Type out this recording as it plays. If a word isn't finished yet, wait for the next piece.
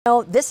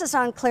No, this is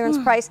on clearance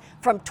price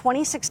from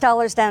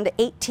 $26 down to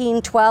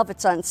 $18.12.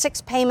 It's on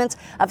 6 payments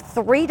of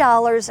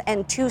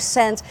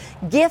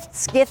 $3.02.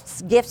 Gifts,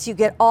 gifts, gifts. You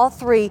get all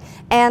 3.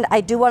 And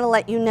I do want to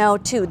let you know,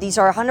 too, these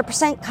are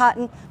 100%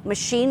 cotton,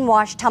 machine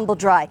wash, tumble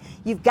dry.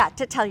 You've got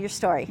to tell your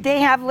story.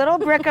 They have little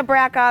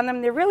bric-a-brac on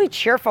them. They're really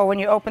cheerful when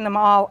you open them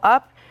all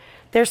up.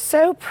 They're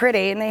so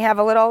pretty, and they have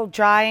a little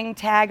drying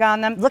tag on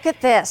them. Look at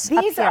this.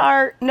 These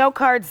are note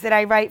cards that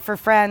I write for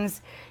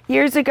friends.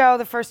 Years ago,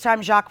 the first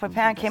time Jacques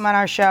Pepin came on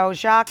our show,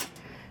 Jacques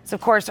is,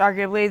 of course,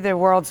 arguably the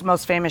world's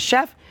most famous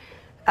chef.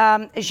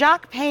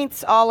 Jacques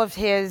paints all of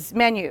his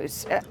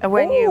menus.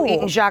 When you eat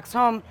in Jacques'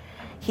 home,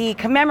 he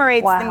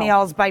commemorates the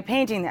meals by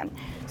painting them.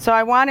 So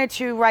I wanted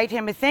to write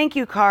him a thank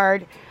you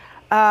card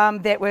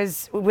that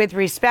was with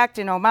respect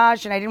and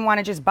homage, and I didn't want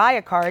to just buy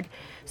a card.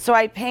 So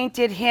I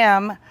painted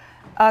him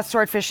a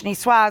swordfish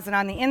niçoise, and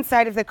on the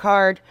inside of the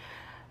card,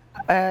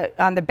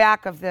 on the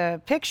back of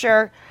the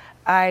picture,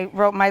 I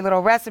wrote my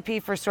little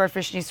recipe for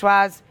swordfish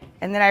niçoise,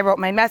 and then I wrote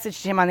my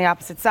message to him on the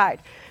opposite side.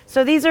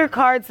 So these are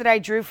cards that I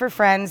drew for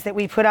friends that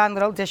we put on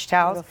little dish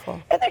towels. Beautiful.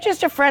 And they're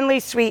just a friendly,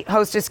 sweet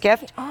hostess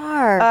gift. They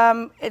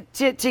are.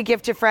 To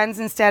give to friends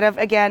instead of,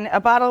 again, a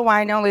bottle of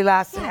wine only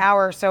lasts an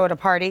hour or so at a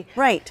party.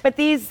 Right. But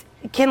these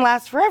can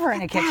last forever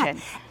in a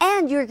kitchen.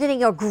 And you're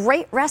getting a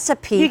great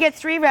recipe. You get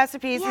 3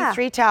 recipes and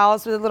 3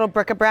 towels with a little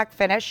bric-a-brac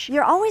finish.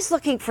 You're always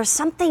looking for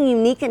something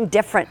unique and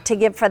different to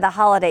give for the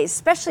holidays,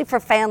 especially for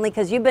family,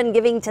 because you've been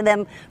giving to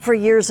them for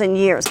years and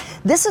years.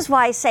 This is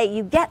why I say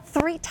you get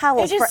 3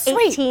 towels for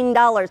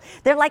 $18.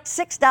 They're like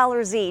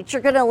 $6 each.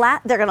 They're gonna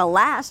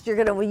last.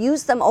 You're gonna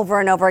use them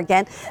over and over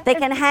again. They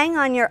can hang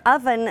on your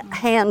oven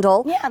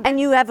handle, and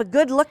you have a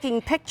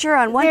good-looking picture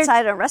on one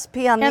side and a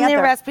recipe on the other. And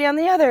their recipe on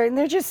the other, and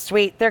they're just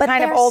sweet. They're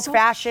kind of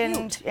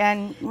old-fashioned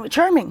and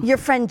charming. Your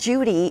friend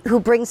Judy, who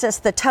brings us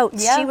the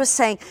totes, she was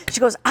saying, she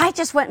goes, I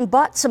just went and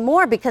bought some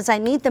more because I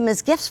need them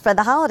as gifts for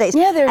the holidays.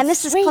 Yeah, they're And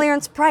this is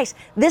clearance price.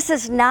 This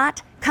is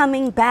not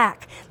coming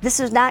back.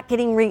 This is not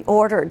getting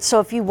reordered. So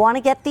if you want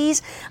to get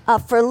these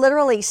for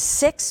literally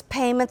 6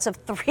 payments of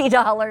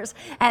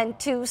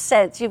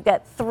 $3.02, you've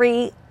got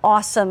 3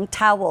 awesome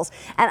towels.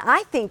 And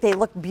I think they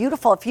look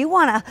beautiful. If you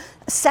want to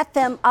set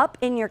them up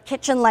in your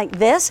kitchen like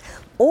this,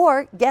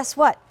 or guess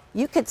what?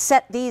 You could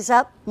set these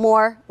up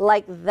more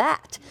like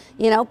that.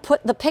 You know,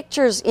 put the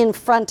pictures in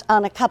front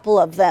on a couple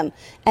of them.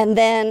 And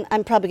then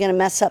I'm probably going to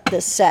mess up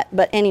this set.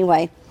 But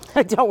anyway.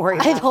 Don't worry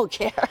about it. I don't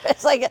care.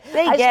 It's like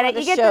they get it.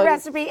 You get the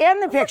recipe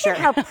and the picture. Look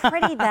at how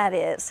pretty that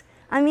is.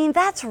 I mean,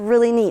 that's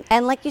really neat.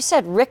 And like you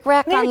said,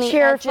 rickrack on the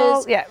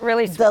edges. Yeah,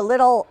 really sweet. The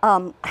little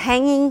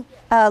hanging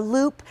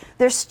loop.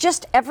 There's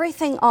just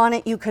everything on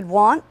it you could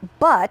want,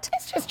 but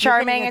it's just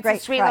charming. It's a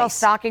sweet little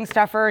stocking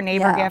stuffer,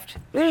 neighbor gift.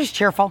 They're just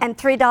cheerful. And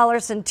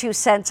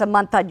 $3.02 a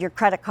month on your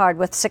credit card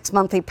with 6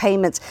 monthly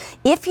payments.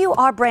 If you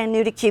are brand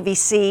new to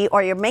QVC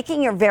or you're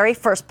making your very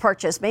first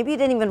purchase, maybe you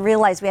didn't even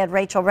realize we had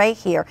Rachael Ray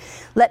here.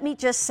 Let me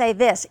just say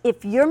this.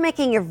 If you're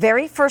making your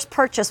very first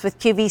purchase with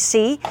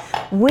QVC,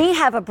 we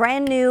have a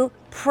brand new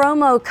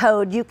promo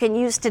code you can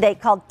use today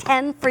called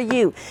 10 for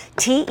You.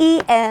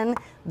 TEN,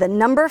 the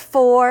number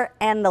 4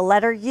 and the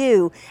letter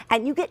U,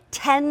 and you get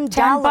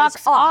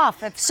 $10 off.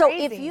 That's so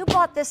crazy. if you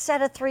bought this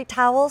set of 3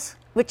 towels,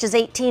 which is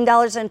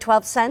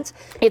 $18.12,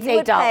 it's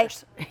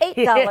 $8.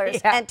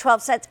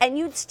 $8.12, and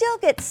you'd still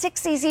get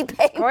 6 easy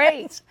payments.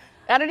 Great.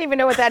 I don't even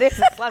know what that is.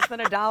 It's less than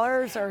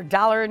 $1 or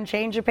 $1 and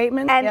change a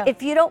payment. And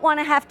if you don't want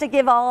to have to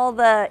give all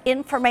the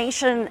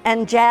information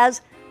and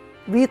jazz,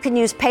 you can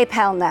use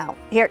PayPal now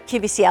here at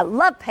QVC. I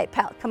love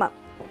PayPal. Come on.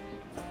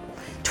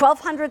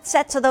 1,200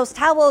 sets of those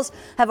towels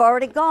have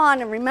already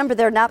gone, and remember,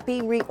 they're not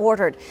being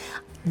reordered.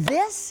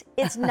 This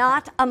is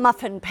not a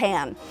muffin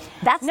pan.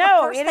 That's the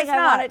first thing I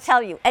want to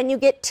tell you. And you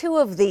get 2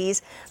 of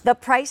these. The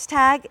price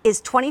tag is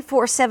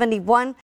 $24.71.